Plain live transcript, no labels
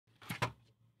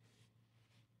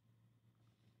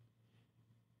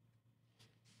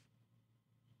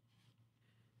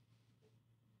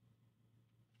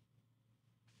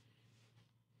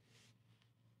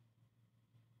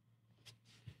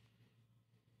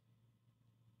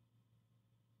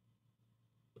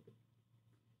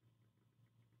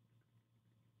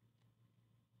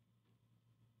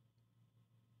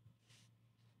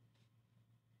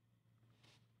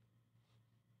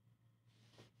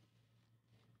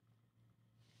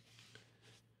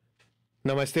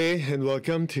Namaste and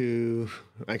welcome to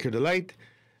Anchor the Light.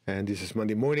 And this is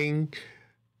Monday morning.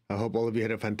 I hope all of you had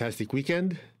a fantastic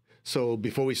weekend. So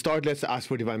before we start, let's ask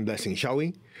for divine blessing, shall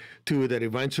we? To the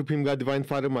divine supreme God, divine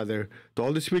Father, Mother, to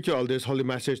all the spiritual elders, holy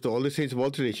masters, to all the saints of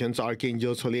all traditions,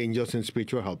 archangels, holy angels, and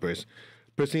spiritual helpers.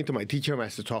 Personally, to my teacher,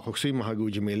 Master Chok Sui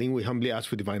Mahaguji Mailing, we humbly ask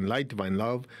for divine light, divine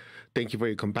love. Thank you for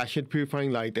your compassionate, purifying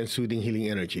light and soothing, healing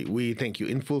energy. We thank you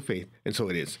in full faith, and so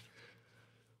it is.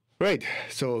 Right,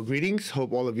 so greetings.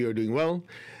 Hope all of you are doing well.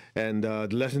 And the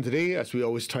lesson today, as we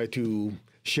always try to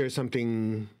share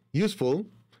something useful,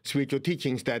 spiritual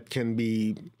teachings that can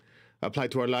be applied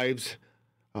to our lives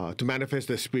to manifest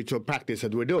the spiritual practice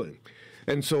that we're doing.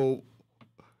 And so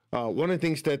one of the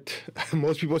things that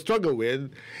most people struggle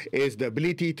with is the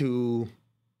ability to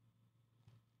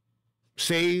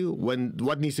say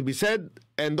what needs to be said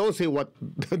and don't say what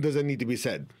doesn't need to be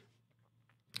said.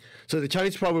 So the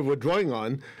Chinese proverb we're drawing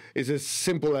on is as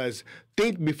simple as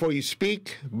think before you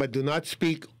speak, but do not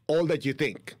speak all that you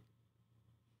think.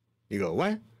 You go,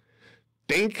 what?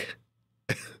 Think?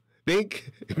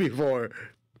 Think before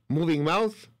moving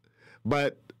mouth,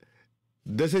 but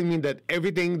doesn't mean that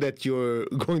everything that you're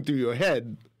going through your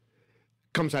head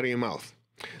comes out of your mouth.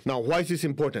 Now, why is this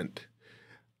important?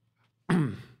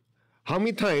 How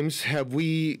many times have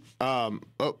we...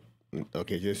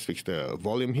 okay, just fix the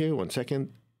volume here. 1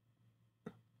 second.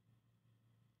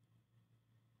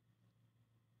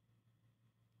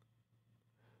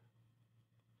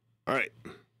 All right,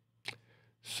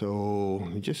 so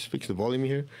just fix the volume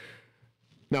here.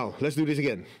 Now, let's do this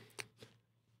again.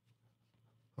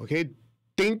 Okay,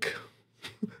 think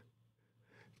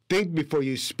before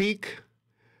you speak,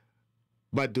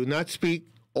 but do not speak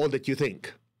all that you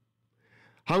think.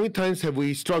 How many times have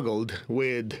we struggled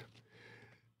with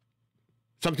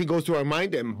something goes through our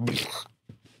mind and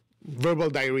verbal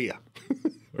diarrhea,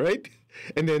 right?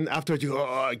 And then afterwards you go,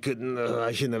 oh,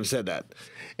 I shouldn't have said that.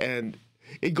 And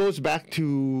it goes back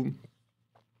to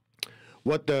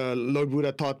what the Lord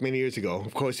Buddha taught many years ago.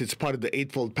 Of course, it's part of the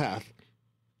Eightfold Path.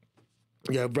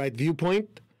 You have right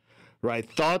viewpoint, right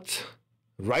thoughts,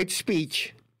 right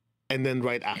speech, and then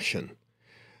right action.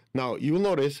 Now, you will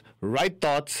notice right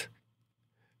thoughts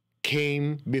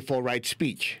came before right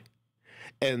speech,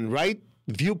 and right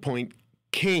viewpoint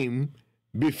came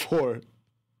before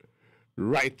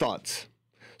right thoughts.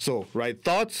 So, right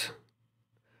thoughts,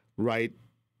 right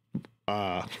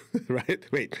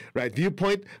right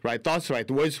viewpoint, right thoughts,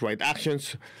 right words, right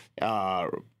actions, right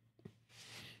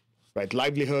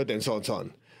livelihood, and so on and so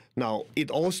on. Now,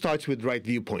 it all starts with right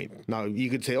viewpoint. Now, you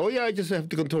could say, oh yeah, I just have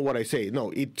to control what I say.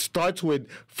 No, it starts with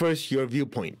first your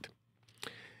viewpoint.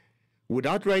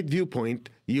 Without right viewpoint,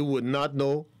 you would not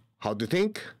know how to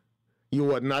think. You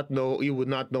would not know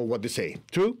what to say.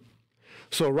 True?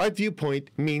 So right viewpoint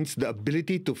means the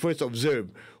ability to first observe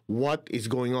what is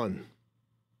going on.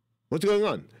 What's going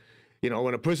on? You know,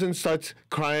 when a person starts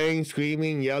crying,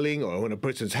 screaming, yelling, or when a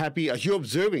person's happy, as you're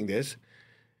observing this,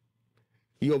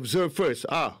 you observe first,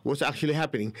 what's actually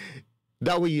happening.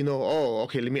 That way you know, oh,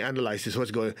 okay, let me analyze this,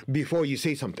 what's going on, before you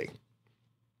say something.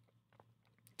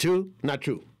 True? Not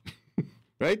true.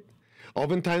 Right?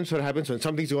 Oftentimes what happens when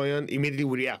something's going on, immediately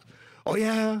we react. Oh,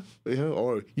 yeah.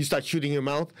 Or you start shooting your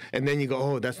mouth, and then you go,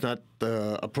 oh, that's not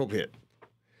appropriate.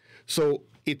 So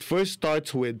it first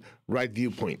starts with right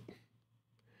viewpoint.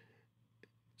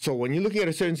 So when you're looking at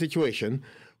a certain situation,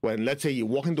 when let's say you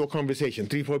walk into a conversation,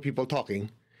 3, 4 people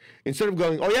talking, instead of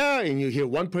going, oh yeah, and you hear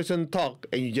one person talk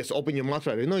and you just open your mouth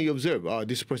right, no, you observe.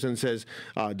 This person says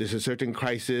there's a certain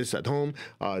crisis at home,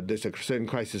 there's a certain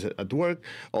crisis at work,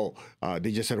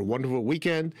 they just had a wonderful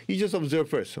weekend. You just observe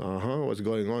first. What's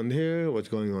going on here? What's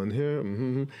going on here?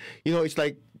 Mm-hmm. You know, it's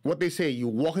like what they say, you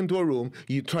walk into a room,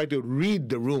 you try to read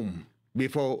the room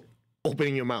before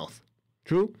opening your mouth.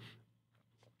 True?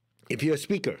 If you're a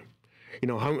speaker, you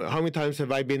know, how many times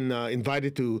have I been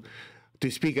invited to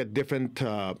speak at different,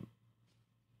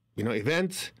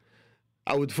 events?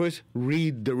 I would first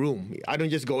read the room. I don't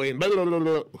just go in, blah, blah, blah,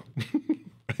 blah,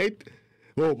 right?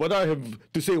 Well, what I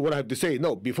have to say, what I have to say.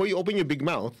 No, before you open your big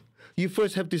mouth, you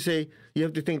first have to say, you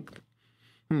have to think,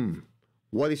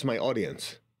 what is my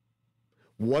audience?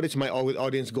 What is my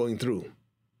audience going through?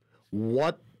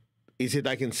 What is it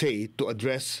I can say to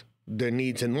address their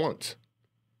needs and wants?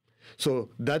 So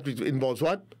that involves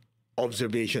what?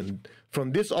 Observation.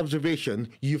 From this observation,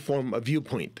 you form a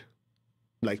viewpoint.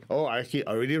 Like, oh, I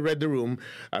already read the room.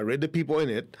 I read the people in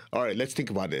it. All right, let's think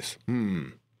about this.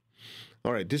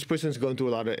 All right, this person's going through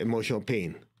a lot of emotional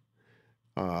pain.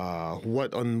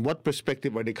 On what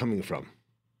perspective are they coming from?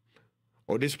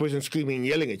 Or this person screaming and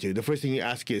yelling at you. The first thing you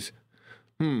ask is,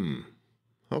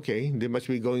 okay, they must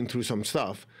be going through some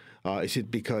stuff. Is it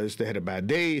because they had a bad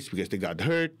day? Is it because they got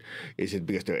hurt? Is it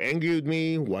because they're angry with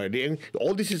me? Why are they angry?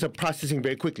 All this is a processing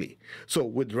very quickly. So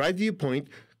with right viewpoint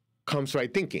comes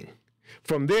right thinking.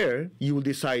 From there, you will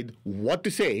decide what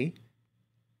to say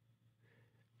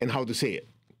and how to say it.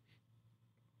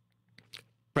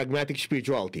 Pragmatic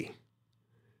spirituality.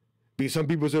 Because some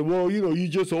people say, well, you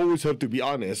just always have to be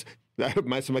honest.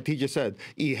 As my teacher said,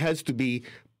 it has to be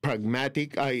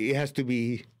pragmatic. It has to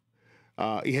be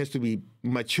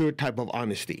mature type of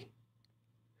honesty.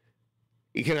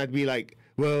 It cannot be like,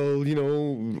 well,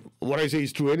 what I say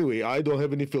is true anyway. I don't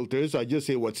have any filters. I just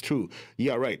say what's true.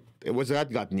 Yeah, right. What's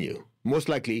that gotten you? Most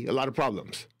likely, a lot of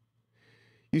problems.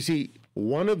 You see,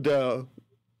 one of the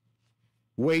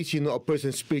ways a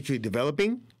person's spiritually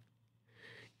developing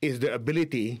is the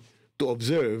ability to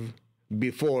observe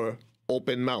before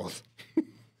open mouth.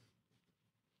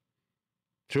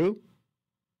 True?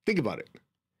 Think about it.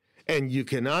 And you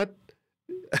cannot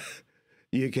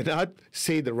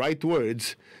say the right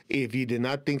words if you did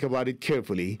not think about it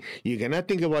carefully. You cannot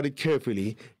think about it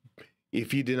carefully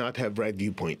if you do not have right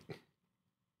viewpoint.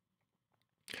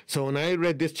 So when I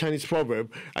read this Chinese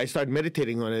proverb, I started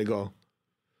meditating on it. I go,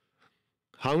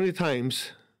 how many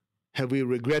times have we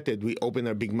regretted we opened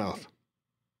our big mouth?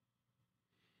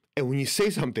 And when you say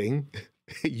something,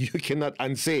 you cannot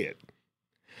unsay it.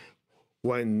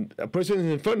 When a person is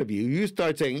in front of you, you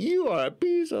start saying, you are a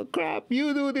piece of crap,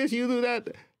 you do this, you do that.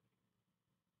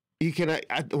 You cannot,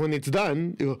 when it's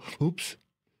done, you go, oops.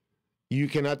 You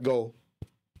cannot go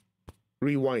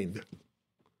rewind.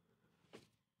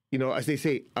 As they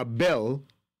say, a bell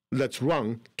that's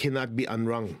rung cannot be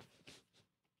unrung.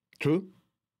 True?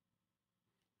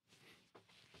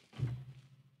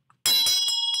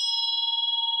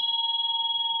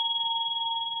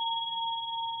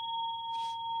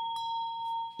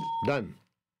 Done.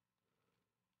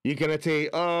 You cannot say,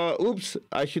 oops,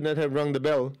 I should not have rung the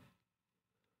bell.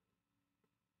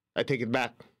 I take it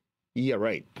back. Yeah,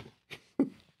 right.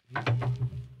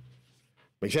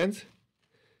 Make sense?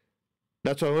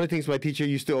 That's why one of the things my teacher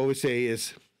used to always say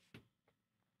is,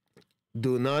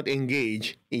 do not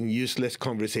engage in useless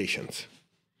conversations.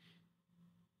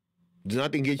 Do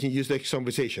not engage in useless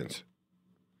conversations.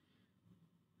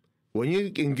 When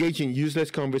you engage in useless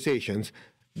conversations,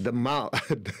 the mouth,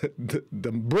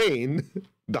 the brain,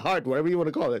 the heart, whatever you want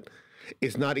to call it,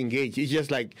 is not engaged. It's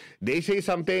just like they say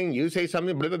something, you say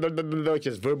something, blah, blah, blah, blah, blah,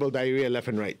 just verbal diarrhea left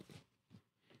and right.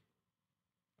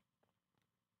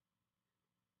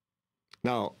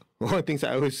 Now, one of the things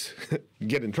I always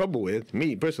get in trouble with,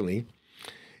 me personally,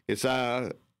 is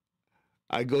I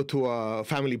go to a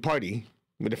family party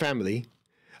with the family.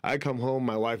 I come home,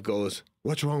 my wife goes,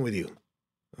 what's wrong with you?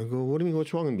 I go, what do you mean,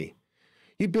 what's wrong with me?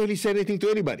 You barely said anything to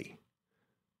anybody.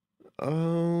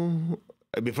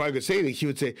 Before I could say this, she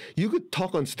would say, you could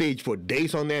talk on stage for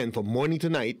days on end, from morning to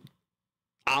night,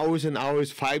 hours and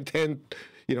hours, 5, 10,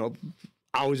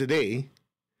 hours a day.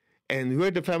 And we're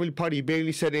at the family party, you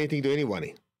barely said anything to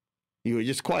anybody. You were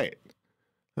just quiet.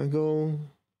 I go,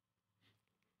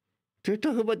 they're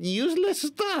talking about useless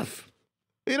stuff.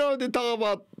 They talk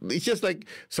about, it's just like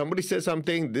somebody says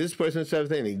something, this person says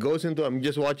something, and it goes into, I'm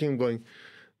just watching going,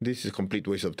 this is a complete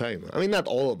waste of time. I mean, not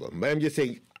all of them, but I'm just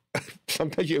saying,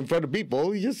 sometimes you're in front of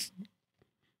people, you're just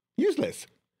useless.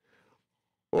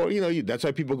 Or, that's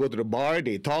why people go to the bar,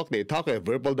 they talk, have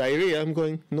verbal diarrhea. I'm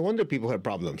going, no wonder people have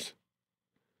problems.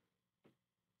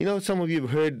 Some of you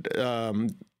have heard,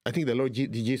 I think the Lord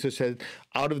Jesus said,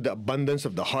 out of the abundance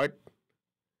of the heart,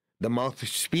 the mouth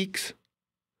speaks.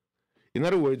 In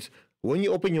other words, when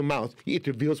you open your mouth, it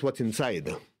reveals what's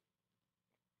inside.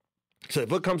 So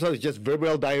if what comes out is just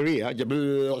verbal diarrhea,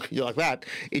 like that,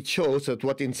 it shows that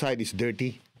what inside is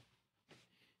dirty.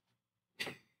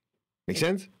 Make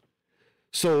sense?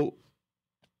 So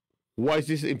why is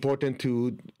this important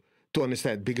to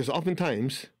understand? Because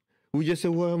oftentimes we just say,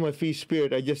 well, my free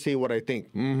spirit, I just say what I think.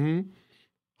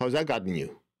 How's that gotten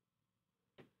you?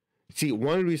 See,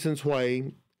 one of the reasons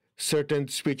why certain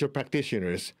spiritual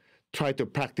practitioners try to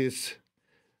practice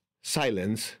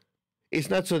silence, it's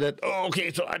not so that,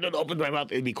 okay, so I don't open my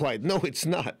mouth and be quiet. No, it's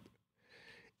not.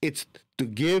 It's to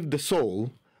give the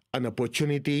soul an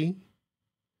opportunity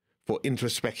for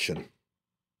introspection.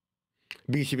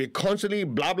 Because if you constantly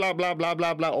blah, blah, blah, blah,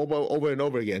 blah, blah, over and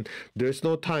over again, there's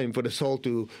no time for the soul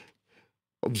to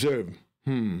observe.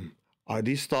 Are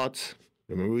these thoughts,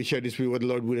 remember we shared this with what the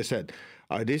Lord Buddha said,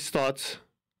 are these thoughts,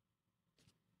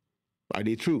 are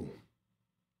they true?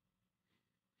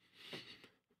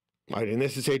 Are they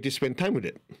necessary to spend time with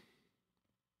it?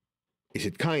 Is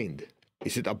it kind?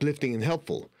 Is it uplifting and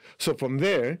helpful? So from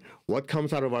there, what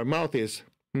comes out of our mouth is,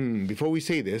 before we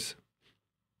say this,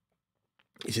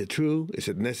 Is it true? Is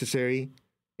it necessary?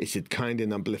 Is it kind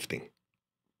and uplifting?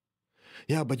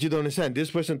 Yeah, but you don't understand.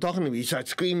 This person talking to me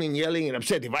starts screaming, yelling, and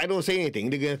upset. If I don't say anything,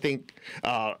 they're going to think,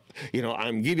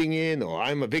 I'm giving in or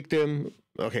I'm a victim.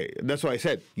 Okay, that's why I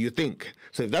said you think.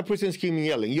 So if that person is screaming,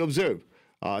 yelling, you observe.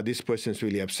 This person's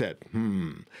really upset.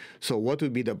 So what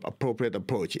would be the appropriate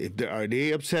approach? Are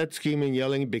they upset, screaming,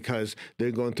 yelling because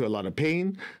they're going through a lot of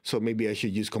pain? So maybe I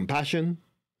should use compassion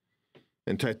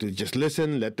and try to just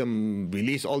listen, let them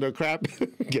release all their crap,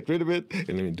 get rid of it,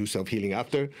 and then do self-healing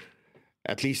after.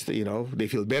 At least, they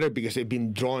feel better because they've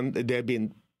been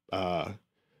what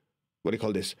do you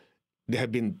call this? They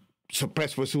have been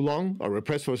suppressed for too long or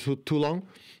repressed for too long.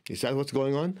 Is that what's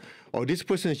going on? Or this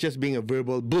person is just being a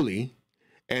verbal bully,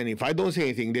 and if I don't say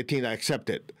anything, they think I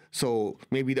accept it. So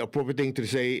maybe the appropriate thing to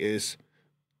say is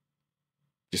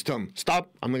just tell them, stop,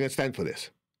 I'm not going to stand for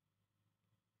this.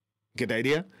 Get the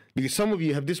idea? Because some of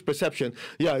you have this perception,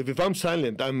 if I'm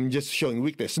silent, I'm just showing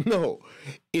weakness. No,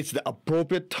 it's the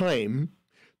appropriate time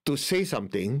to say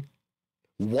something,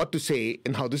 what to say,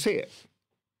 and how to say it.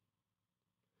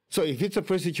 So if it's a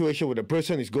first situation where the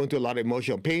person is going through a lot of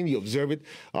emotional pain, you observe it.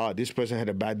 This person had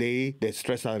a bad day. They're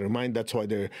stressed out of their mind. That's why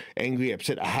they're angry,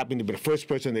 upset. I happen to be the first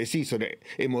person they see, so they're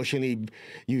emotionally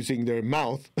using their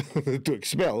mouth to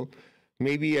expel.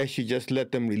 Maybe I should just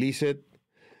let them release it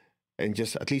and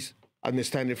just at least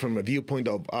understand it from a viewpoint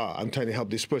of, I'm trying to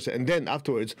help this person. And then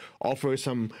afterwards, offer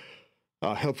some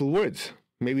helpful words.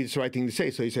 Maybe it's the right thing to say.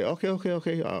 So you say,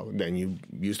 okay. Then you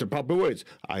use the proper words.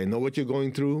 I know what you're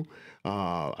going through.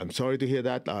 I'm sorry to hear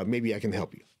that. Maybe I can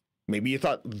help you. Maybe you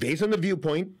thought, based on the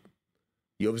viewpoint,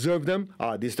 you observe them,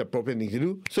 this is the appropriate thing to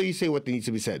do. So you say what needs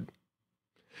to be said.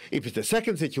 If it's the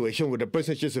second situation where the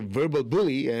person is just a verbal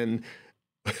bully and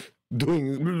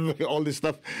doing all this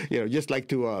stuff, just like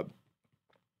to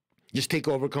just take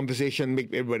over conversation,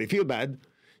 make everybody feel bad,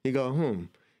 you go,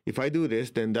 if I do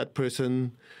this, then that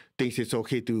person thinks it's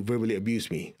okay to verbally abuse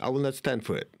me. I will not stand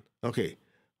for it. Okay,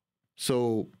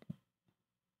 so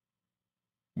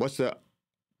what's the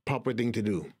proper thing to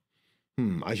do?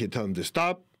 I should tell them to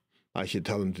stop. I should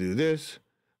tell them to do this.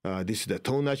 This is the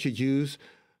tone I should use.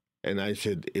 And I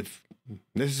should, if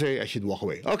necessary, I should walk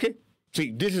away. Okay.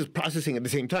 See, this is processing at the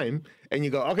same time, and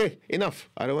you go, okay, enough.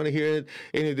 I don't want to hear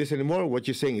any of this anymore. What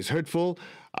you're saying is hurtful.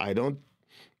 I don't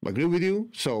agree with you.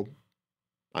 So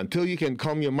until you can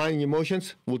calm your mind and your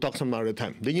emotions, we'll talk some other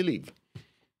time. Then you leave.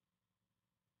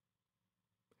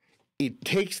 It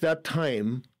takes that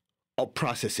time of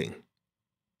processing.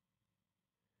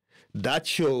 That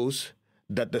shows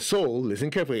that the soul, listen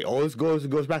carefully, it always goes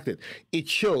back to it. It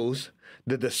shows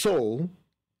that the soul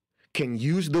can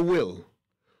use the will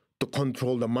to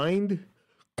control the mind,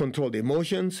 control the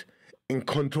emotions, and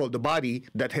control the body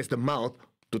that has the mouth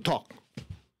to talk.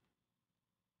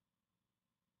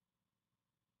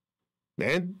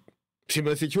 And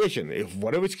similar situation. If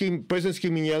whatever person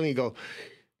screaming, yelling, you go,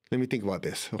 let me think about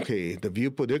this. Okay, the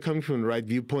viewpoint, they're coming from the right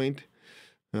viewpoint.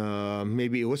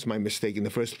 Maybe it was my mistake in the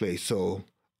first place. So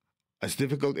as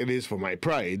difficult it is for my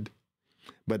pride,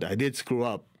 but I did screw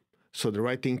up. So the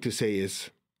right thing to say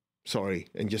is sorry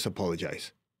and just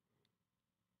apologize.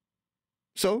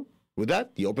 So with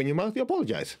that, you open your mouth, you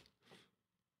apologize.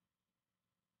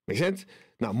 Make sense?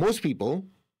 Now, most people,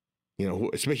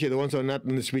 especially the ones who are not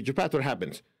in the spiritual path, what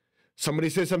happens? Somebody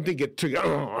says something, get triggered.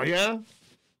 Oh, yeah?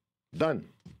 Done.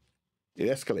 It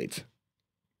escalates.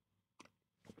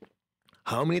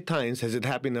 How many times has it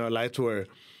happened in our lives where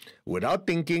without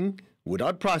thinking,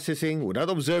 without processing, without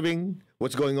observing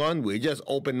what's going on, we just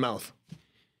open mouth.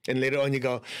 And later on you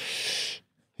go,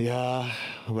 yeah,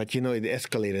 but it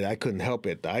escalated. I couldn't help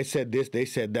it. I said this, they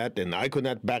said that, and I could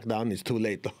not back down. It's too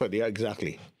late. Yeah,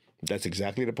 exactly. That's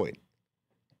exactly the point.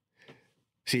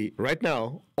 See, right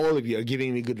now, all of you are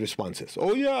giving me good responses.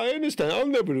 Oh, yeah, I understand. I'll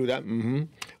never do that.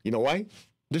 You know why?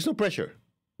 There's no pressure.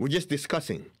 We're just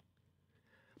discussing.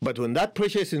 But when that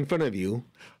pressure is in front of you,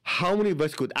 how many of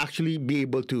us could actually be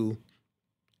able to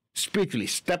spiritually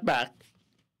step back,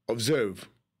 observe,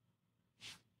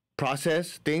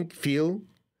 process, think, feel,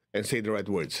 and say the right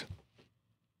words?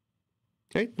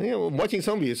 Okay? I'm watching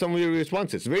some of your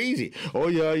responses. Very easy. Oh,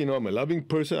 yeah, I'm a loving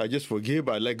person. I just forgive.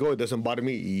 I let go. It doesn't bother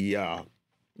me. Yeah,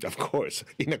 of course.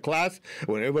 In a class,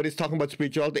 when everybody's talking about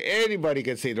spirituality, anybody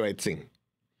can say the right thing.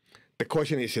 The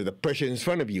question is, if the pressure is in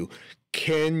front of you,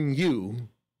 can you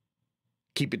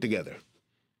keep it together?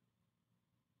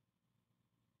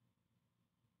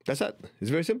 That's it. It's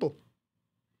very simple.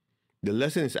 The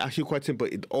lesson is actually quite simple.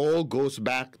 It all goes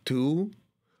back to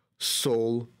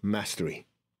soul mastery.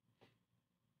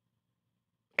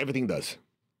 Everything does.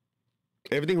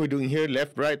 Everything we're doing here,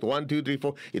 left, right, 1, 2, 3,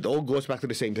 4, it all goes back to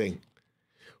the same thing.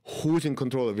 who's in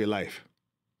control of your life?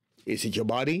 Is it your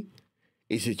body?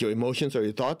 Is it your emotions or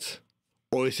your thoughts?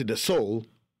 Or is it the soul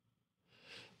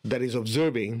that is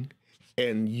observing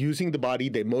and using the body,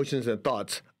 the emotions, and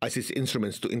thoughts as its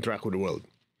instruments to interact with the world?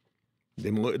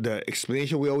 The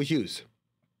explanation we always use,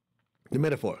 the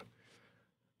metaphor.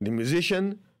 The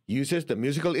musician uses the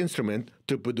musical instrument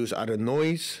to produce either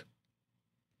noise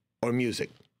or music.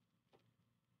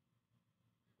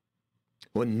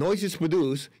 When noise is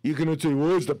produced, you cannot say,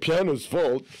 well, it's the piano's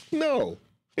fault. No,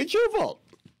 it's your fault.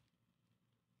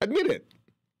 Admit it.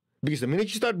 Because the minute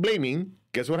you start blaming,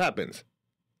 guess what happens?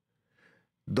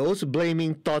 Those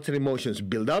blaming thoughts and emotions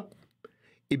build up.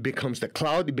 It becomes the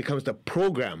cloud. It becomes the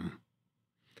program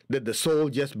that the soul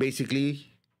just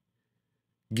basically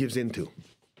gives into.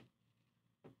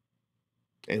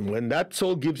 And when that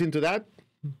soul gives into that,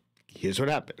 here's what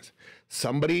happens.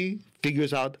 Somebody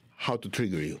figures out how to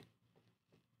trigger you.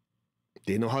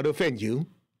 They know how to offend you.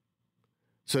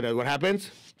 So that what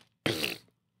happens?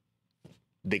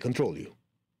 They control you.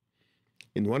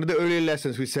 In one of the earlier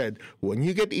lessons, we said, when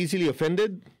you get easily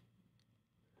offended,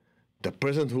 the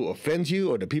person who offends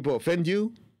you or the people who offend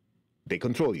you, they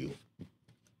control you.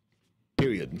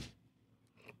 Period.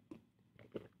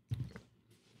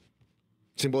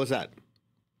 Simple as that.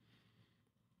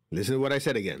 Listen to what I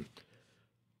said again.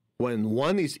 When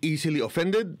one is easily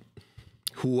offended,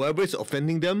 whoever is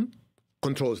offending them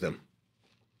controls them.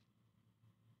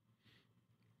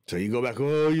 So you go back,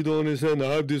 oh, you don't understand.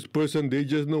 I have this person, they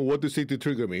just know what to say to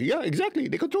trigger me. Yeah, exactly.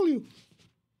 They control you.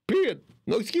 Period.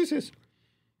 No excuses.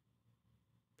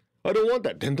 I don't want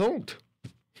that. Then don't.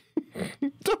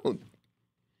 Don't.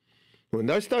 When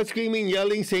they start screaming,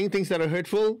 yelling, saying things that are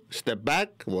hurtful, step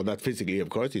back. Well, not physically, of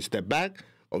course. You step back,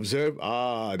 observe,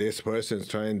 this person's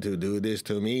trying to do this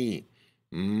to me.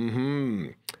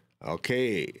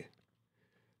 Okay.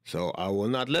 So I will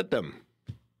not let them.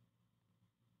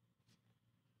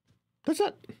 That's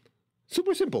it.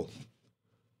 Super simple.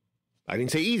 I didn't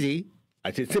say easy.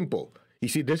 I said simple. You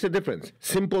see, there's a difference.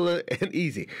 Simple and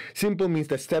easy. Simple means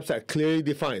the steps are clearly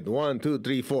defined. 1, 2,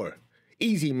 3, 4.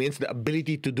 Easy means the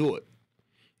ability to do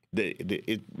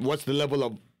it. What's the level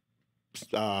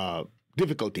of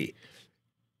difficulty?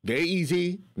 Very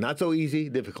easy, not so easy,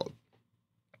 difficult.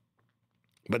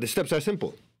 But the steps are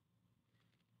simple.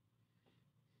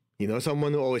 You know,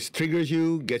 someone who always triggers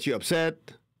you, gets you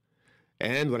upset,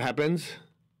 and what happens?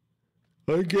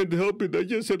 I can't help it. I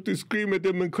just have to scream at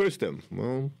them and curse them.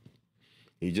 Well,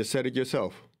 you just said it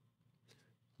yourself.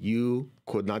 You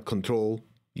could not control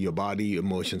your body,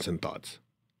 emotions, and thoughts.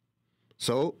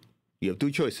 So, you have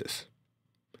two choices.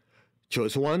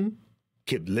 Choice one,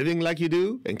 keep living like you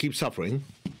do and keep suffering.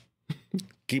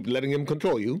 Keep letting them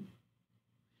control you.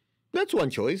 That's one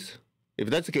choice. If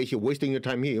that's the case, you're wasting your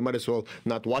time here. You might as well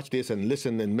not watch this and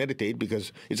listen and meditate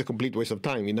because it's a complete waste of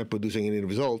time. You're not producing any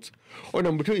results. Or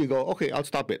number two, you go, okay, I'll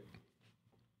stop it.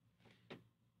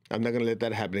 I'm not going to let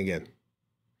that happen again.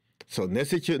 So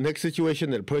next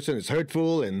situation, that person is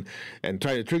hurtful and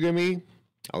trying to trigger me,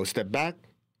 I'll step back,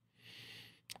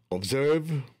 observe,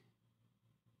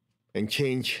 and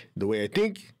change the way I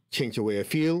think, change the way I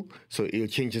feel, so it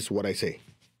changes what I say.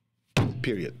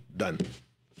 Period. Done.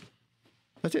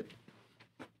 That's it.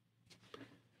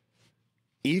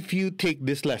 If you take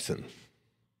this lesson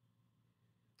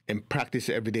and practice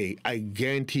it every day, I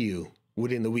guarantee you,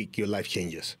 within a week, your life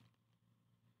changes.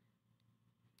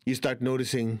 You start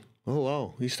noticing, oh,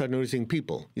 wow, you start noticing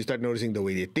people. You start noticing the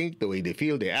way they think, the way they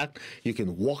feel, they act. You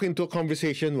can walk into a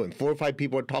conversation when 4 or 5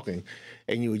 people are talking,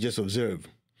 and you just observe.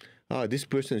 Oh, this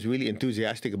person is really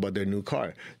enthusiastic about their new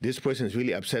car. This person is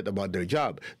really upset about their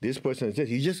job. This person is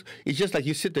this. It's just like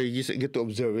you sit there, you just get to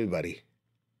observe everybody.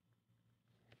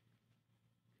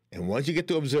 And once you get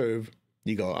to observe,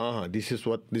 you go, this is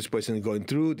what this person is going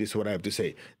through. This is what I have to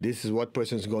say. This is what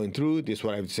person is going through. This is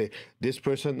what I have to say. This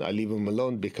person, I leave them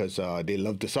alone because they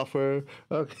love to suffer.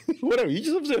 Whatever, you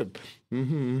just observe.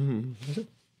 That's it.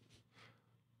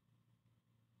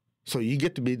 So you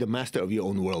get to be the master of your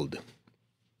own world.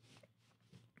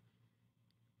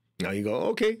 Now you go,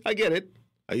 okay, I get it.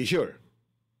 Are you sure?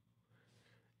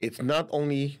 It's not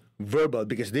only verbal,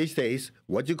 because these days,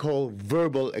 what you call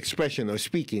verbal expression or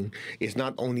speaking is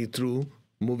not only through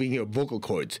moving your vocal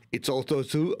cords. It's also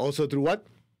through what?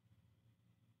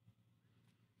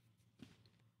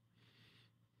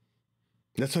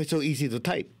 That's why it's so easy to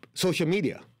type. Social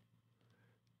media.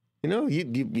 You know,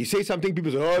 you say something,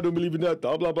 people say, oh, I don't believe in that,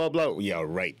 blah, blah, blah, blah. Yeah,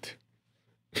 right.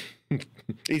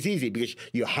 It's easy because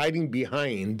you're hiding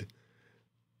behind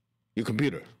your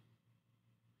computer.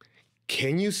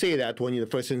 Can you say that when the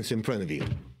person is in front of you?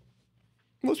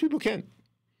 Most people can't.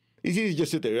 It's easy to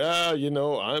just sit there.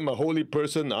 I'm a holy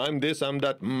person. I'm this, I'm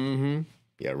that. Mm-hmm.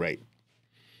 Yeah, right.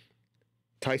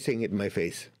 Try saying it in my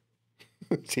face.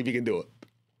 See if you can do it.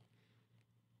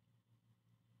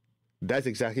 That's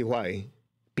exactly why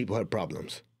people have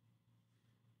problems.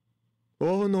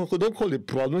 Oh, no, don't call it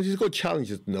problems. Just go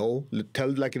challenges. No,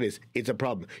 tell it like it is. It's a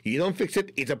problem. You don't fix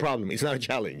it, it's a problem. It's not a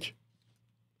challenge.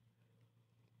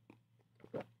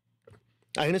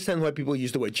 I understand why people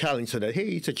use the word challenge so that, hey,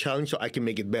 it's a challenge so I can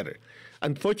make it better.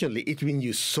 Unfortunately, it's been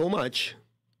used so much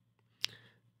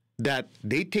that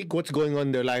they take what's going on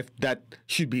in their life that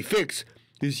should be fixed.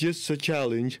 It's just a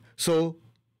challenge. So,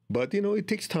 but it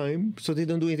takes time, so they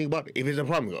don't do anything about it. If it's a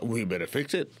problem, we better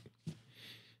fix it.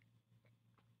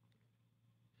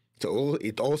 So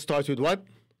it all starts with what?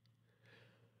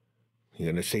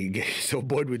 You're going to say, get so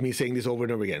bored with me saying this over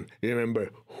and over again.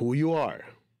 Remember who you are.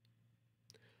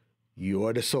 You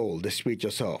are the soul, the spirit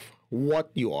yourself.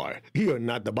 What you are. You're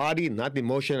not the body, not the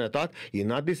emotion or thought. You're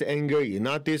not this anger. You're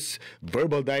not this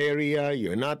verbal diarrhea.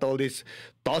 You're not all these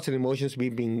thoughts and emotions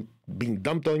being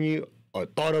dumped on you or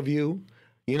thought of you.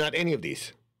 You're not any of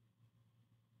these.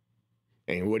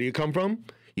 And where do you come from?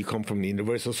 You come from the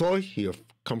universal source. You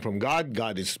come from God.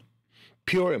 God is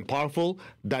pure and powerful.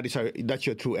 That's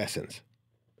your true essence.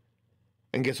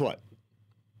 And guess what?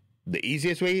 The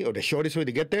easiest way or the shortest way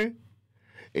to get there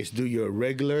is do your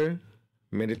regular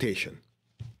meditation.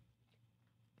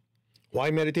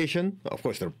 Why meditation? Of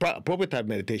course, the appropriate type of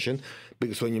meditation,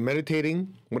 because when you're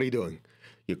meditating, what are you doing?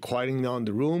 You're quieting down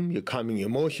the room, you're calming your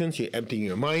emotions, you're emptying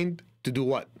your mind to do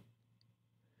what?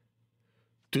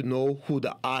 To know who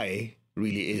the I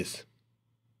really is.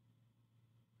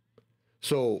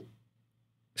 So,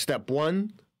 step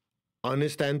one,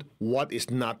 understand what is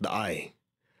not the I.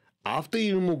 After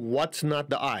you remove what's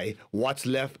not the I, what's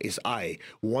left is I.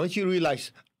 Once you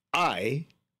realize I,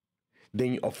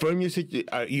 then you affirm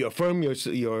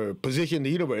your position in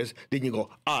the universe. Then you go,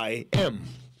 I am.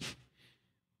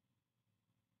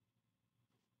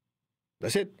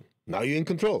 That's it. Now you're in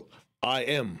control. I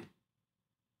am.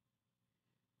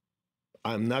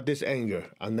 I'm not this anger.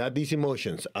 I'm not these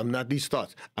emotions. I'm not these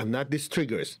thoughts. I'm not these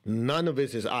triggers. None of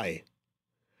this is I.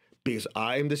 Because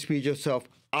I am the spiritual self.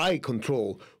 I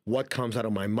control what comes out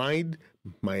of my mind,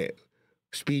 my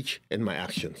speech, and my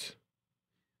actions.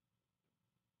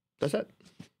 That's it.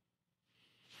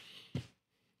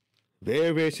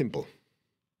 Very, very simple.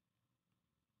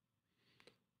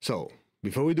 So,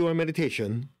 before we do our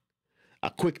meditation,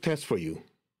 a quick test for you.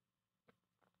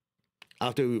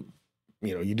 After you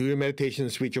do your meditation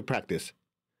and spiritual practice,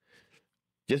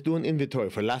 just do an inventory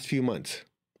for the last few months.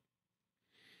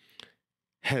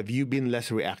 Have you been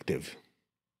less reactive?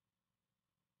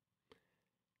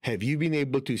 Have you been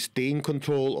able to stay in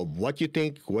control of what you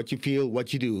think, what you feel,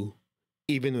 what you do,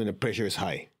 even when the pressure is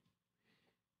high?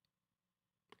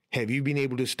 Have you been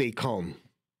able to stay calm?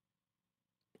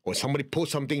 Or somebody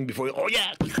posts something before you, oh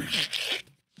yeah!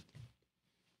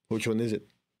 Which one is it?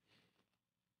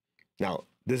 Now,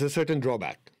 there's a certain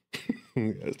drawback.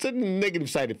 A certain negative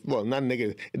side effect. Well, not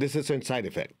negative. There's a certain side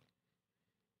effect.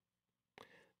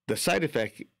 The side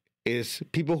effect is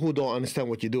people who don't understand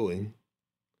what you're doing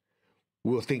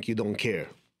will think you don't care.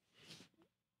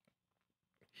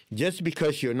 Just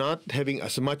because you're not having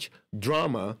as much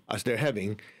drama as they're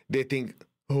having, they think,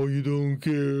 oh, you don't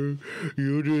care,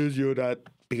 you're this, you're that,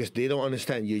 because they don't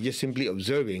understand. You're just simply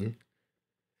observing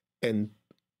and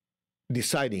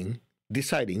deciding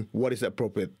what is the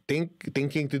appropriate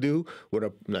thinking to do, what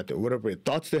appropriate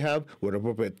thoughts to have, what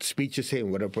appropriate speech to say,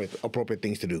 and what appropriate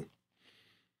things to do.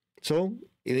 So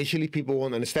initially, people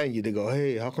won't understand you. They go,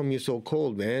 hey, how come you're so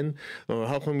cold, man? Or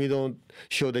how come you don't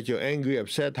show that you're angry,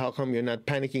 upset? How come you're not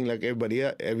panicking like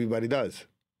everybody does?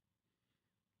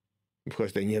 Of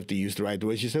course, then you have to use the right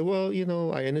words. You say, well,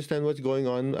 I understand what's going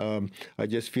on. I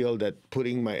just feel that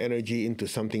putting my energy into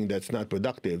something that's not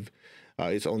productive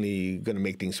is only going to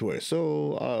make things worse.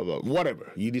 So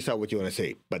whatever. You decide what you want to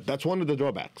say. But that's one of the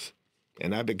drawbacks.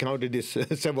 And I've encountered this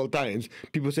several times.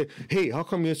 People say, hey, how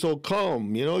come you're so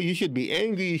calm? You should be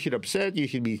angry, you should be upset, you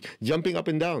should be jumping up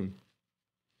and down.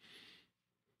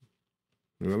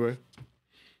 Remember?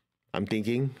 I'm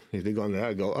thinking, if they go on there,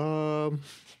 I go,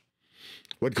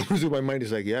 what goes through my mind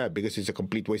is like, yeah, because it's a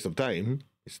complete waste of time.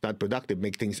 It's not productive,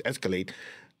 make things escalate.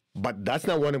 But that's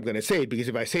not what I'm going to say, because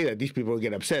if I say that, these people will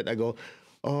get upset. I go,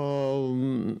 well,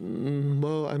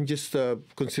 I'm just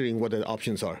considering what the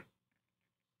options are.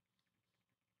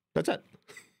 That's it.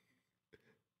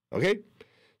 Okay?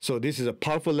 So this is a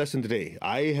powerful lesson today.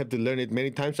 I have to learn it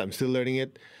many times. I'm still learning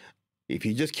it. If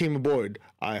you just came aboard,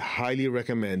 I highly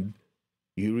recommend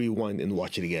you rewind and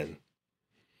watch it again.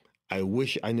 I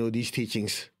wish I knew these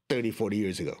teachings 30, 40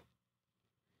 years ago.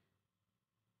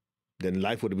 then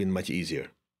life would have been much easier.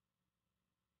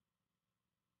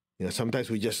 You know, sometimes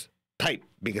we just type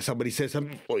because somebody says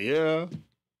something, oh yeah,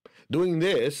 doing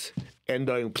this and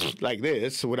doing like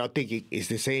this without thinking is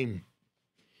the same.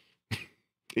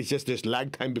 It's just there's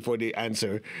lag time before they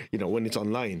answer, you know, when it's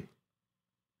online.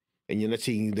 And you're not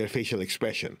seeing their facial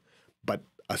expression. But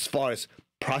as far as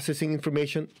processing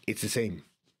information, it's the same.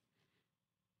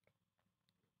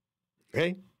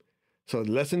 Okay? So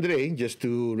the lesson today, just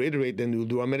to reiterate, then we'll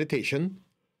do our meditation.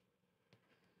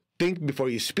 Think before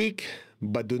you speak,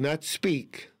 but do not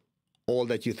speak all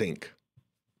that you think.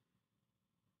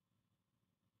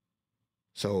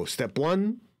 So step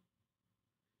one,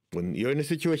 when you're in a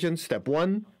situation, step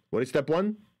one, what is step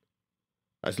one?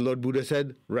 As Lord Buddha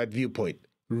said, right viewpoint.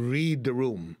 Read the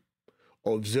room.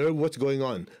 Observe what's going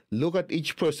on. Look at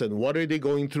each person. What are they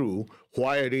going through?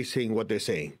 Why are they saying what they're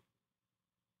saying?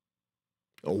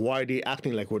 Or why are they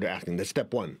acting like what they're acting? That's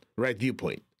step one, right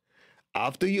viewpoint.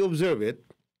 After you observe it,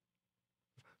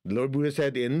 the Lord Buddha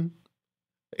said in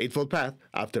Eightfold Path,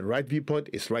 after right viewpoint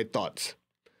is right thoughts.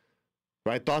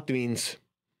 Right thought means,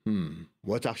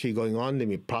 what's actually going on? Let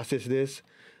me process this.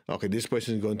 Okay, this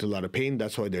person is going through a lot of pain.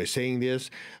 That's why they're saying this.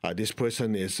 This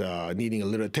person is needing a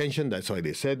little attention. That's why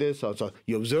they said this. So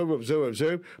you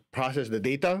observe, process the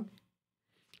data.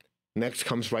 Next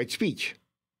comes right speech.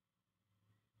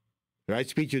 Right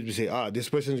speech is to say, this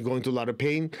person is going through a lot of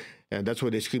pain, and that's why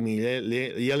they're screaming,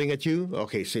 yelling at you.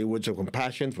 Okay, say words of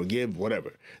compassion, forgive,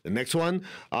 whatever. The next one,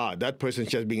 that person's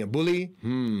just being a bully.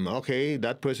 Okay,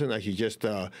 that person, I should just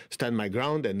stand my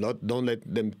ground and don't let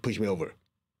them push me over.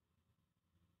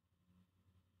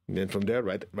 And then from there,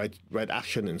 right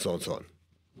action and so on, so on.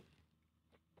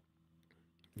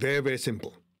 Very, very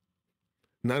simple.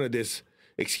 None of this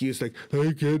excuse like,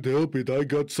 I can't help it, I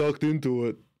got sucked into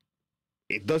it.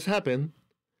 It does happen,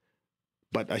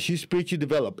 but as you spiritually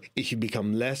develop, it should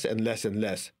become less and less and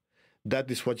less.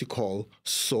 That is what you call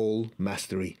soul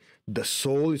mastery. The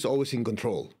soul is always in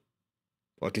control,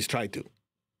 or at least try to.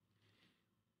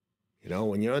 You know,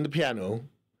 when you're on the piano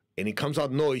and it comes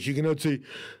out noise, you cannot say,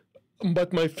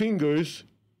 but my fingers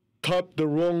tapped the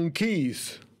wrong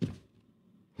keys.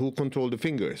 Who controlled the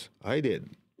fingers? I did.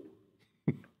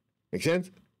 Make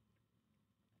sense?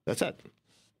 That's it.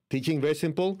 Teaching very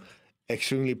simple,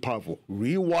 extremely powerful.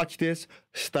 Rewatch this,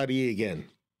 study again.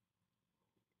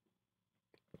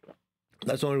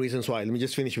 That's one of the reasons why. Let me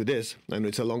just finish with this. I know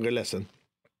it's a longer lesson.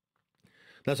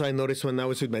 That's why I noticed when I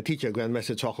was with my teacher,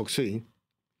 Grandmaster Chokok Sui,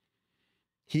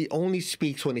 he only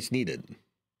speaks when it's needed.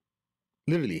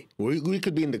 Literally. We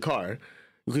could be in the car.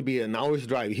 It could be an hour's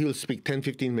drive. He will speak 10,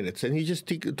 15 minutes. And he just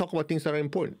talk about things that are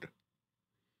important.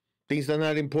 Things that are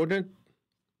not important,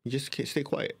 you just stay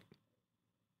quiet.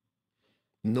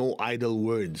 No idle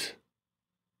words.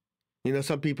 You know,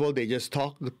 some people, they just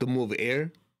talk to move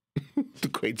air, to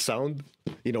create sound.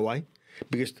 You know why?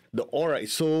 Because the aura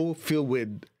is so filled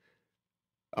with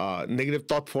negative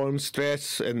thought forms,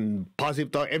 stress, and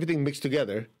positive thought, everything mixed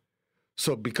together.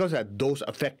 So because that, those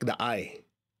affect the eye.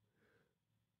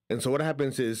 And so what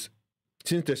happens is,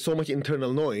 since there's so much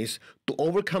internal noise, to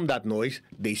overcome that noise,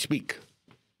 they speak.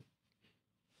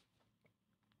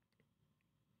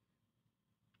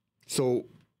 So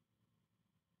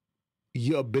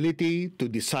your ability to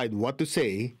decide what to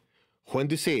say, when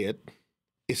to say it,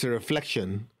 is a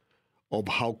reflection of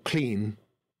how clean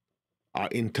our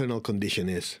internal condition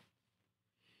is.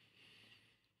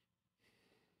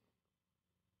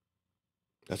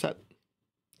 That's that.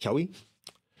 Shall we?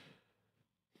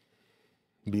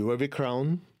 Beware of your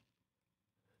crown.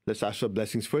 Let's ask for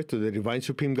blessings first to the Divine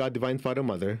Supreme God, Divine Father,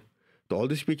 Mother, to all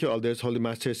the spiritual elders, holy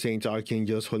masters, saints,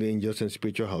 archangels, holy angels, and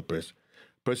spiritual helpers.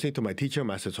 Personally, to my teacher,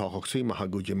 Master Chokok Sui,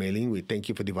 Mahaguju Mailing, we thank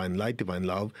you for divine light, divine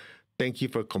love. Thank you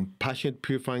for compassionate,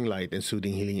 purifying light and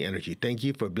soothing, healing energy. Thank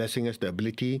you for blessing us the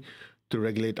ability to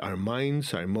regulate our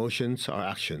minds, our emotions, our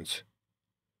actions.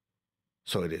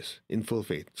 So it is. In full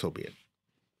faith, so be it.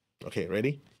 Okay,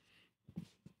 ready?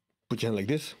 Put your hand like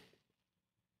this.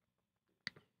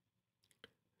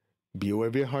 Be aware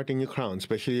of your heart and your crown,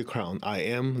 especially your crown. I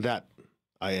am that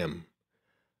I am.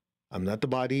 I'm not the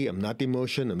body, I'm not the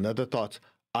emotion, I'm not the thoughts.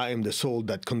 I am the soul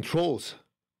that controls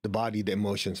the body, the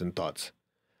emotions, and thoughts.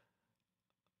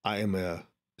 I am a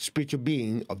spiritual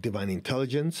being of divine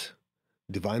intelligence,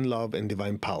 divine love, and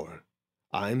divine power.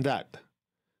 I am that,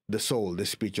 the soul, the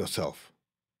spiritual self.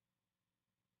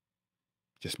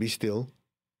 Just be still.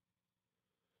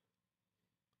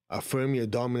 Affirm your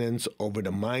dominance over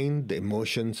the mind, the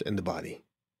emotions, and the body.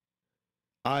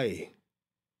 I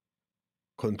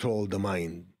control the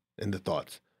mind and the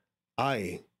thoughts.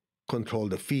 I control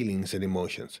the feelings and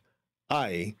emotions.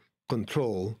 I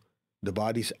control the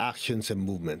body's actions and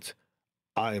movements.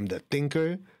 I am the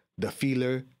thinker, the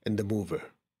feeler, and the mover.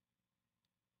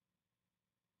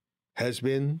 Has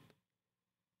been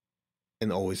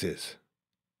and always is.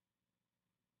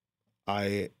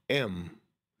 I am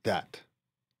that,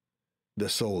 the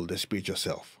soul, the spiritual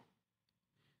self.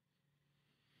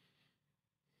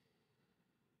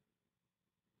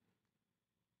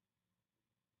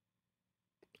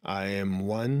 I am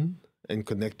one and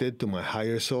connected to my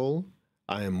higher soul.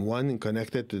 I am one and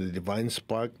connected to the divine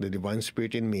spark, the divine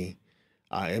spirit in me.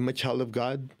 I am a child of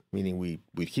God, meaning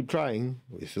we keep trying.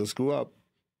 We still screw up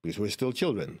because we're still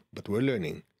children, but we're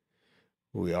learning.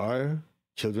 We are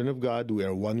children of God. We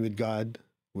are one with God.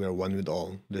 We are one with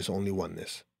all. There's only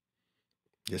oneness.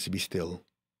 Just be still.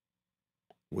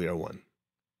 We are one.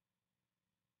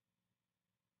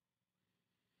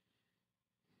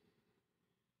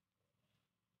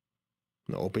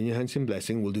 Now open your hands in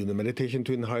blessing. We'll do the meditation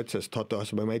twin hearts as taught to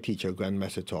us by my teacher,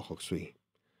 Grandmaster Tokok Sui.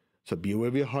 So be aware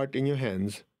of your heart in your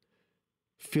hands.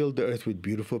 Fill the earth with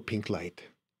beautiful pink light.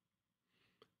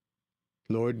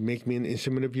 Lord, make me an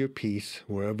instrument of your peace.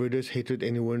 Wherever there's hatred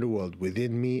anywhere in the world,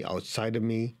 within me, outside of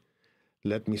me,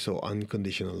 let me sow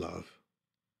unconditional love.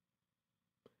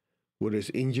 Where there's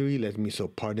injury, let me sow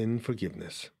pardon and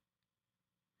forgiveness.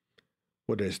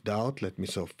 Where there's doubt, let me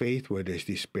sow faith. Where there's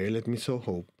despair, let me sow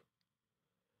hope.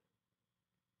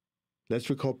 Let's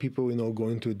recall people we know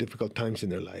going through difficult times in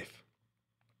their life.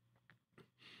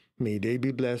 May they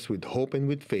be blessed with hope and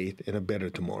with faith in a better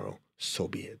tomorrow. So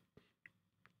be it.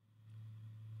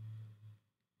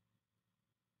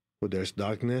 Where there's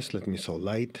darkness, let me sow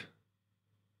light,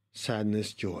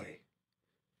 sadness, joy.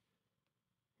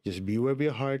 Just be aware of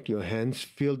your heart, your hands.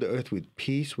 Fill the earth with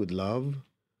peace, with love,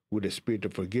 with a spirit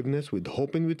of forgiveness, with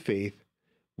hope and with faith,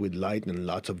 with light and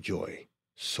lots of joy.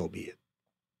 So be it.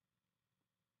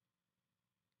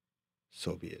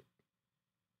 So be it.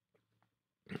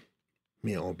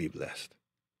 May all be blessed.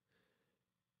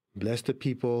 Bless the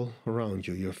people around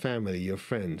you, your family, your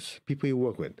friends, people you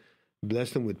work with.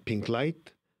 Bless them with pink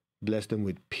light. Bless them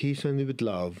with peace and with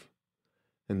love.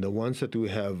 And the ones that we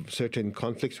have certain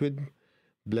conflicts with,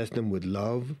 bless them with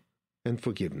love and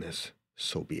forgiveness.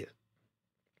 So be it.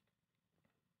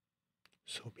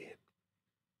 So be it.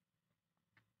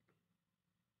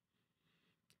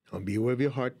 Now be aware of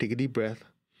your heart. Take a deep breath.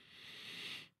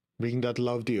 Bring that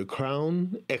love to your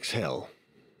crown. Exhale.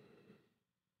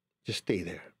 Just stay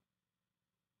there.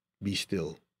 Be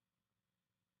still.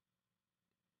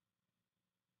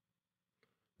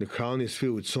 The crown is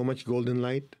filled with so much golden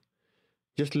light.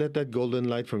 Just let that golden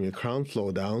light from your crown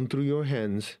flow down through your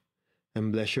hands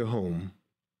and bless your home.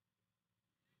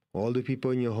 All the people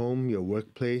in your home, your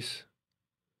workplace,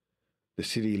 the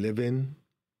city you live in,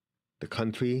 the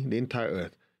country, the entire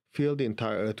earth. Fill the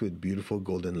entire earth with beautiful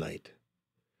golden light.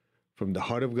 From the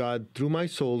heart of God, through my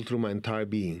soul, through my entire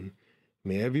being,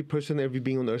 may every person, every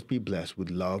being on earth be blessed with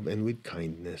love and with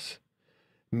kindness.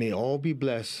 May all be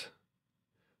blessed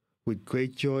with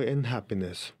great joy and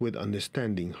happiness, with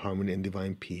understanding, harmony, and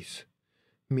divine peace.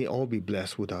 May all be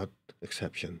blessed without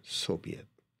exception. So be it.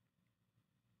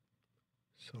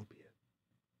 So be it.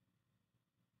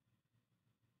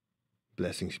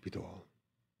 Blessings be to all.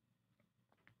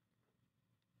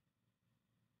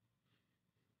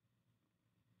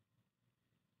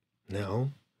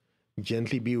 Now,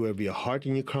 gently be aware of your heart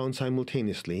and your crown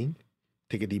simultaneously.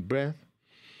 Take a deep breath.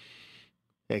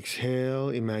 Exhale,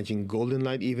 imagine golden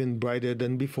light even brighter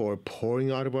than before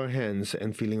pouring out of our hands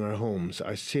and filling our homes,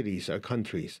 our cities, our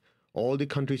countries, all the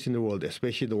countries in the world,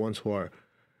 especially the ones who are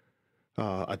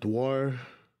at war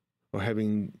or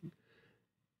having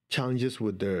challenges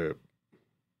with their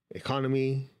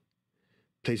economy,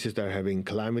 places that are having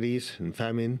calamities and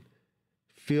famine.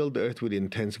 Fill the earth with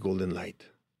intense golden light.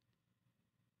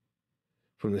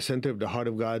 From the center of the heart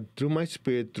of God, through my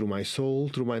spirit, through my soul,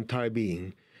 through my entire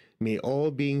being, may all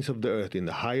beings of the earth in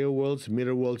the higher worlds,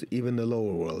 middle worlds, even the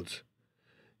lower worlds,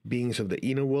 beings of the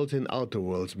inner worlds and outer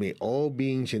worlds, may all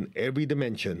beings in every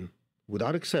dimension,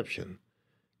 without exception,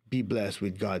 be blessed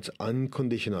with God's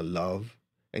unconditional love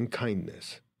and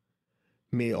kindness.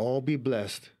 May all be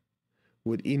blessed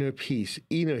with inner peace,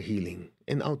 inner healing,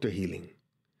 and outer healing.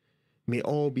 May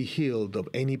all be healed of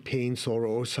any pain,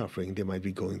 sorrow, or suffering they might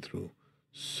be going through.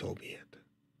 So be it.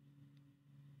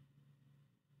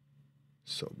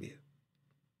 So be it.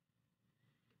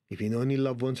 If you know any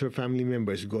loved ones or family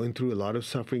members going through a lot of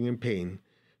suffering and pain,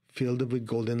 fill them with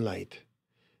golden light.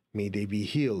 May they be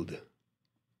healed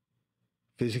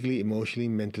physically, emotionally,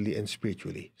 mentally, and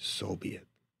spiritually. So be it.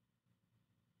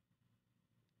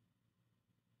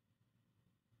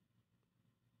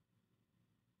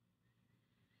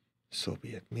 So be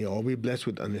it. May all be blessed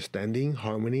with understanding,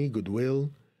 harmony,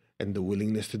 goodwill, and the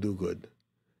willingness to do good.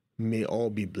 May all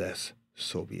be blessed.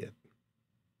 So be it.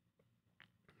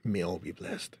 May all be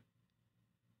blessed.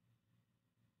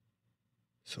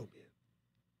 So be it.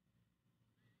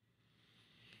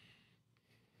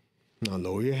 Now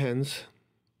lower your hands.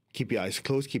 Keep your eyes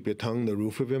closed. Keep your tongue on the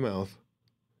roof of your mouth.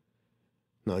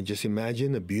 Now just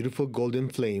imagine a beautiful golden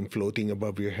flame floating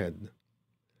above your head.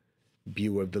 Be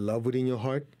aware of the love within your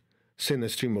heart. Send a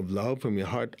stream of love from your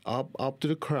heart up to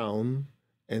the crown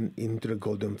and into the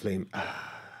golden flame.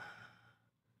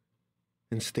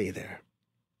 And stay there.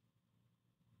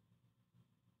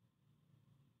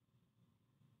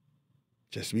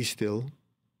 Just be still.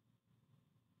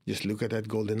 Just look at that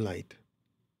golden light.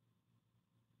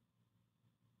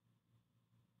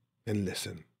 And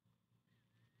listen.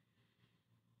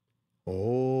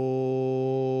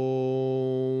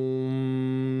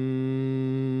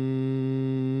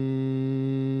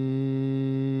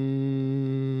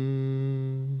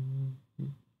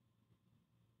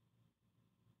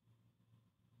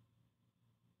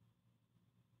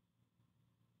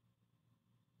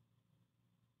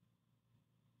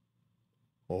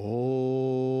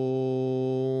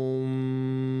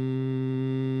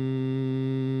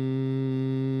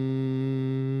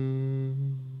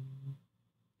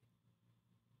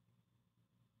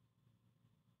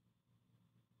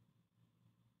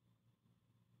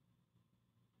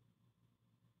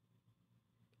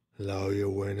 Allow your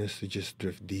awareness to just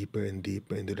drift deeper and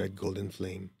deeper into that golden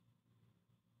flame.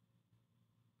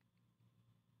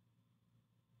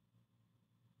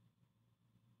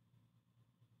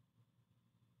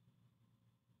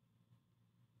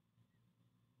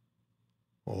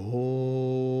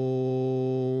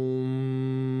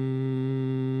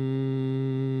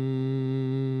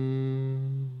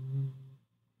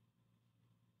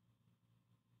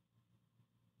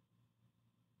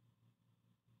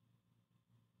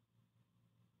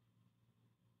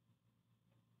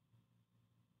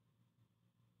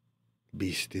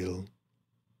 Be still.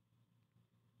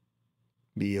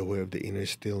 Be aware of the inner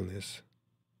stillness.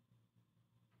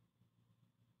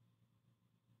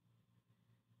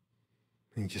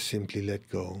 And just simply let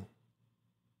go.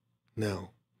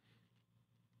 Now.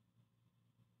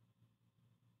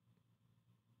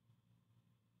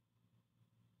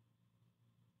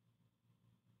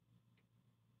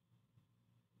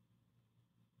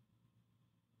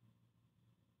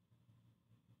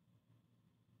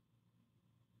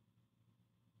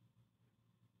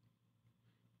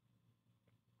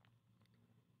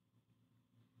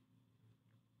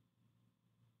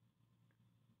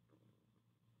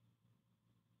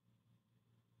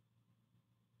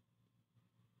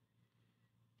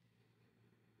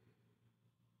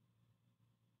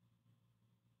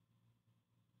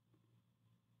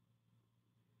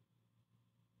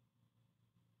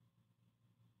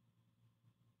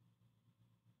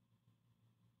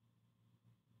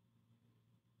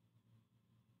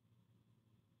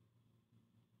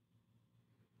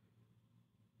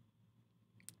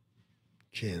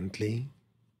 Gently,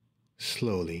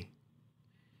 slowly,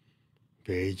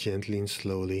 very gently and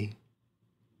slowly,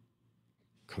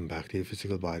 come back to your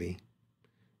physical body.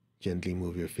 Gently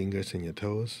move your fingers and your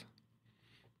toes.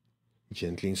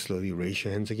 Gently and slowly raise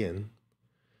your hands again.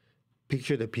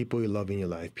 Picture the people you love in your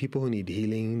life, people who need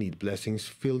healing, need blessings.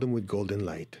 Fill them with golden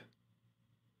light.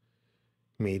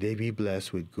 May they be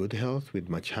blessed with good health, with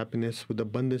much happiness, with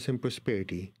abundance and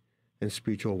prosperity, and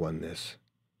spiritual oneness.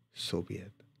 So be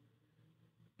it.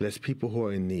 Bless people who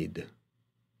are in need.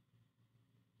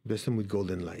 Bless them with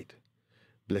golden light.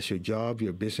 Bless your job,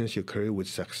 your business, your career with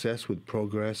success, with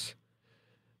progress,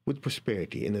 with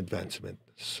prosperity and advancement.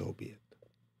 So be it.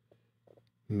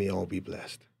 May all be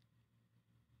blessed.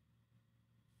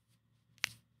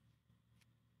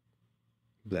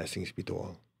 Blessings be to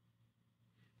all.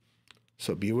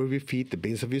 So be aware of your feet, the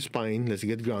base of your spine. Let's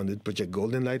get grounded. Project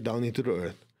golden light down into the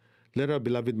earth. Let our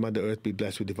beloved Mother Earth be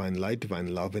blessed with divine light,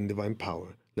 divine love, and divine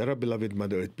power. Let our beloved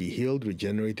Mother Earth be healed,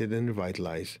 regenerated, and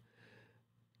revitalized.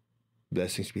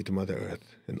 Blessings be to Mother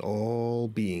Earth and all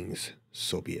beings.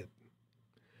 So be it.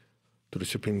 To the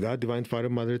Supreme God, Divine Father,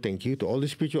 Mother, thank you. To all the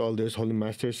spiritual elders, holy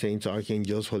masters, saints,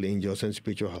 archangels, holy angels, and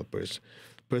spiritual helpers.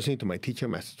 Personally, to my teacher,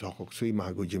 Master Chokok Sui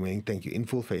Mahago Jimeng, thank you in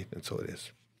full faith, and so it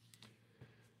is.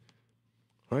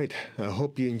 All right, I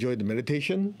hope you enjoyed the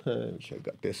meditation. I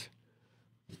got this.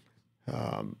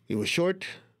 It was short,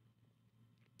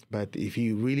 but if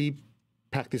you really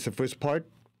practice the first part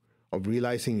of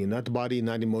realizing you're not the body,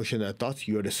 not emotion, not thoughts,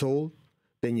 you're the soul,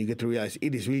 then you get to realize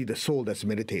it is really the soul that's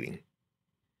meditating.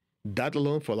 That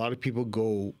alone, for a lot of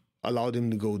people, allow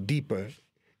them to go deeper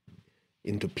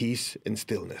into peace and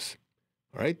stillness.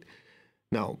 All right?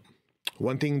 Now,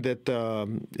 one thing that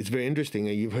is very interesting,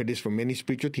 and you've heard this from many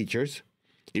spiritual teachers,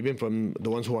 even from the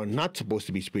ones who are not supposed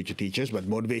to be spiritual teachers, but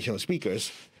motivational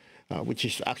speakers, which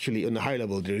is actually on the higher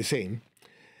level, they're the same.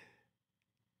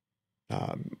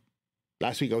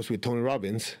 Last week I was with Tony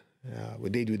Robbins,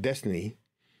 with Date with Destiny,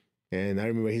 and I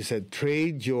remember he said,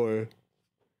 trade your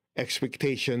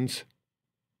expectations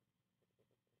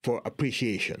for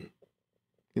appreciation.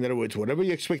 In other words, whatever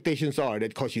your expectations are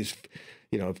that cause you,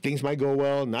 if things might go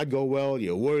well, not go well,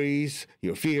 your worries,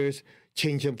 your fears,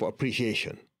 change them for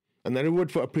appreciation. Another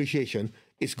word for appreciation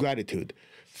is gratitude.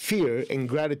 Fear and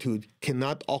gratitude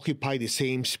cannot occupy the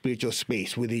same spiritual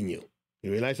space within you.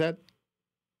 You realize that?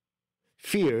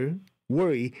 Fear,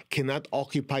 worry cannot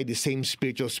occupy the same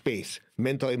spiritual space,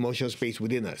 mental, emotional space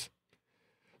within us.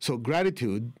 So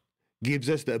gratitude gives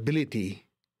us the ability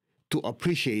to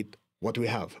appreciate what we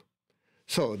have.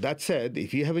 So that said,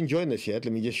 if you haven't joined us yet,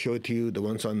 let me just show it to you, the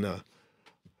ones on,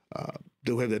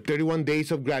 we have the 31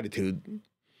 days of gratitude.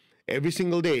 Every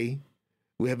single day,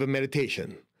 we have a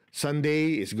meditation.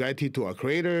 Sunday is gratitude to our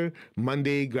Creator.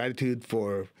 Monday, gratitude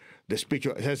for the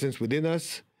spiritual essence within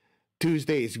us.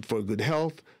 Tuesday is for good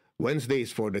health. Wednesday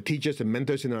is for the teachers and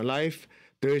mentors in our life.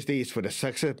 Thursday is for the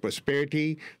success,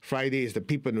 prosperity. Friday is the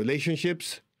people and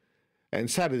relationships.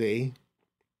 And Saturday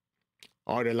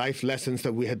are the life lessons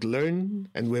that we had learned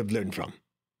and we have learned from.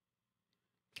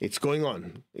 It's going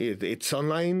on. It's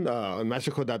online on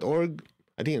mastercode.org.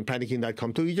 I think in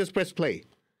panicking.com too. You just press play.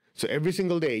 So every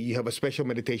single day you have a special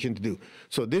meditation to do.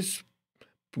 So this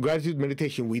gratitude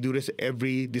meditation, we do this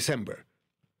every December.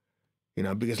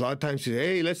 Because a lot of times you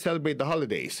say, hey, let's celebrate the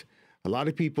holidays. A lot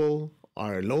of people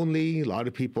are lonely. A lot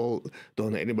of people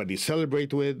don't have anybody to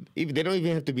celebrate with. Even they don't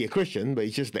even have to be a Christian, but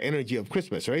it's just the energy of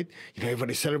Christmas, right?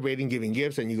 Everybody's celebrating, giving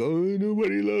gifts, and you go, oh,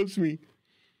 nobody loves me.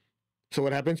 So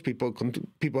what happens? People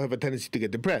have a tendency to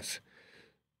get depressed,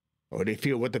 or they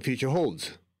fear what the future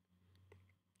holds.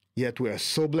 Yet we are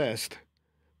so blessed,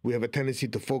 we have a tendency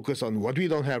to focus on what we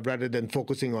don't have rather than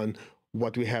focusing on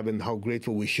what we have and how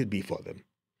grateful we should be for them.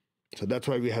 So that's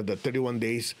why we have the 31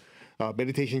 days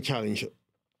meditation challenge,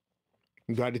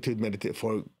 gratitude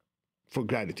for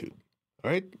gratitude.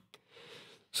 All right?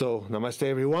 So namaste,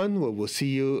 everyone. We'll see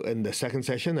you in the second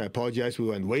session. I apologize. We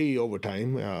went way over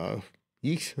time,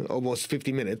 almost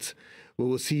 50 minutes. We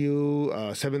will see you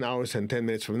 7 hours and 10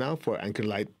 minutes from now for Anchor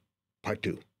Light Part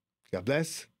 2. God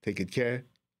bless. Take good care.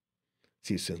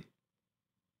 See you soon.